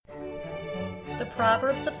The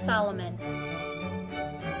Proverbs of Solomon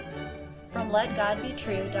from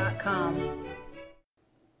LetGodBetrue.com.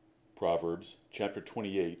 Proverbs chapter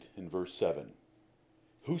 28 and verse 7.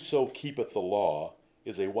 Whoso keepeth the law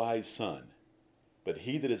is a wise son, but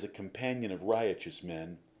he that is a companion of riotous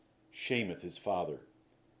men shameth his father.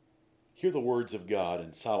 Hear the words of God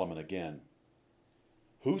and Solomon again.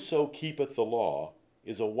 Whoso keepeth the law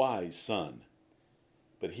is a wise son,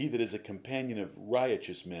 but he that is a companion of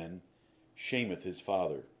riotous men shameth his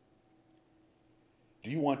father. Do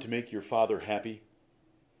you want to make your father happy?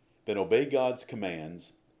 Then obey God's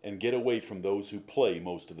commands and get away from those who play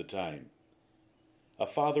most of the time. A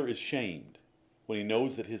father is shamed when he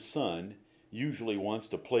knows that his son usually wants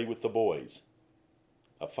to play with the boys.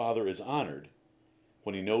 A father is honored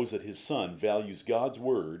when he knows that his son values God's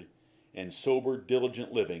word and sober,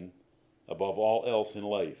 diligent living above all else in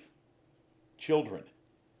life. Children,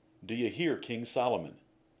 do you hear King Solomon?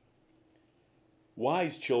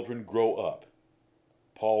 Wise children grow up.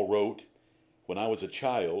 Paul wrote, "When I was a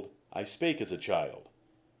child, I spake as a child.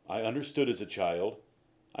 I understood as a child.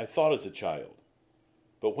 I thought as a child.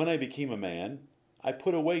 But when I became a man, I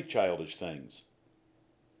put away childish things."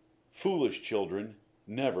 Foolish children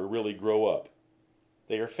never really grow up.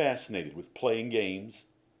 They are fascinated with playing games,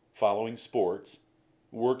 following sports,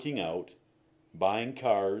 working out, buying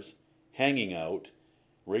cars, hanging out,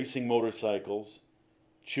 racing motorcycles,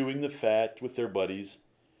 chewing the fat with their buddies,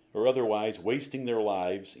 or otherwise wasting their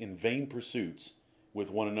lives in vain pursuits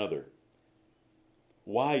with one another.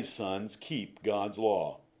 Wise sons keep God's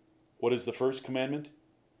law. What is the first commandment?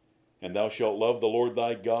 And thou shalt love the Lord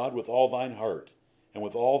thy God with all thine heart, and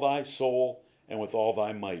with all thy soul, and with all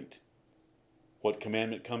thy might. What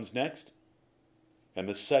commandment comes next? And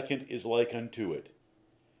the second is like unto it.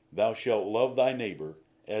 Thou shalt love thy neighbor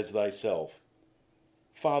as thyself.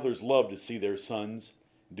 Fathers love to see their sons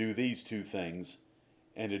do these two things,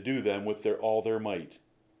 and to do them with all their might.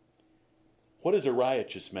 What is a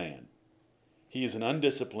riotous man? He is an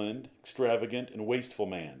undisciplined, extravagant, and wasteful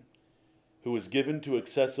man, who is given to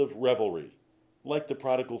excessive revelry, like the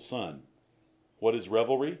prodigal son. What is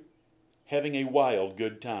revelry? Having a wild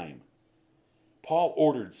good time. Paul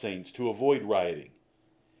ordered saints to avoid rioting,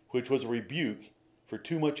 which was a rebuke for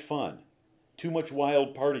too much fun, too much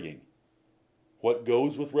wild partying. What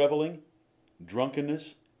goes with reveling?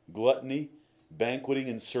 Drunkenness, gluttony, banqueting,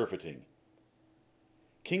 and surfeiting.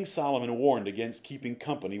 King Solomon warned against keeping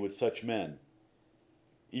company with such men.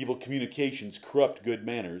 Evil communications corrupt good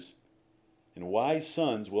manners, and wise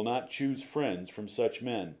sons will not choose friends from such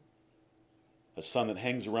men. A son that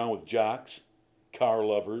hangs around with jocks, car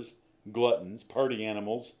lovers, gluttons, party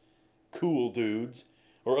animals, cool dudes,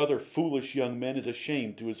 or other foolish young men is a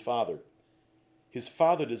shame to his father. His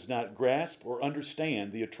father does not grasp or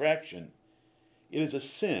understand the attraction. It is a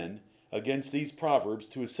sin against these proverbs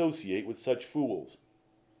to associate with such fools.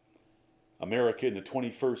 America in the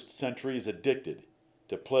 21st century is addicted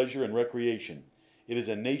to pleasure and recreation. It is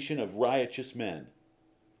a nation of riotous men.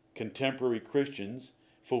 Contemporary Christians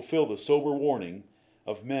fulfill the sober warning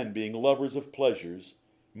of men being lovers of pleasures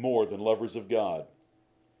more than lovers of God.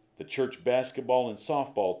 The church basketball and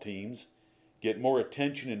softball teams get more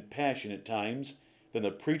attention and passion at times than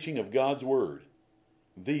the preaching of God's word.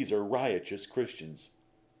 These are riotous Christians.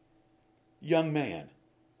 Young man,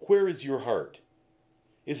 where is your heart?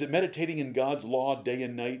 Is it meditating in God's law day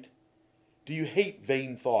and night? Do you hate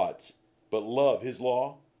vain thoughts, but love His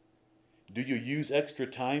law? Do you use extra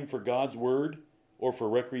time for God's word or for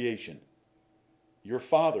recreation? Your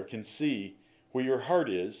Father can see where your heart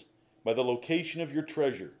is by the location of your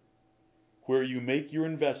treasure, where you make your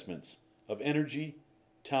investments of energy,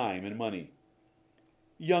 time, and money.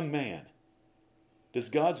 Young man, does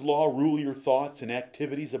God's law rule your thoughts and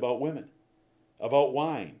activities about women, about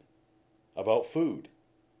wine, about food,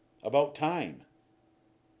 about time,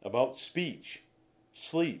 about speech,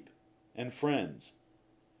 sleep, and friends,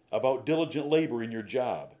 about diligent labor in your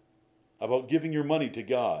job, about giving your money to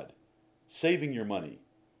God, saving your money,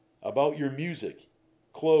 about your music,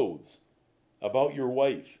 clothes, about your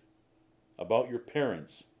wife, about your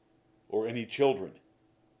parents, or any children?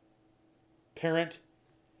 Parent,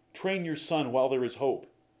 train your son while there is hope.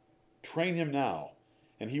 Train him now,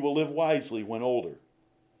 and he will live wisely when older.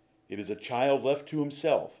 It is a child left to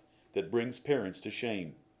himself that brings parents to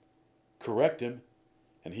shame. Correct him,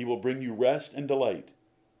 and he will bring you rest and delight.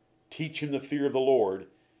 Teach him the fear of the Lord,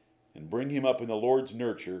 and bring him up in the Lord's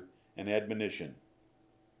nurture and admonition.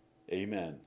 Amen.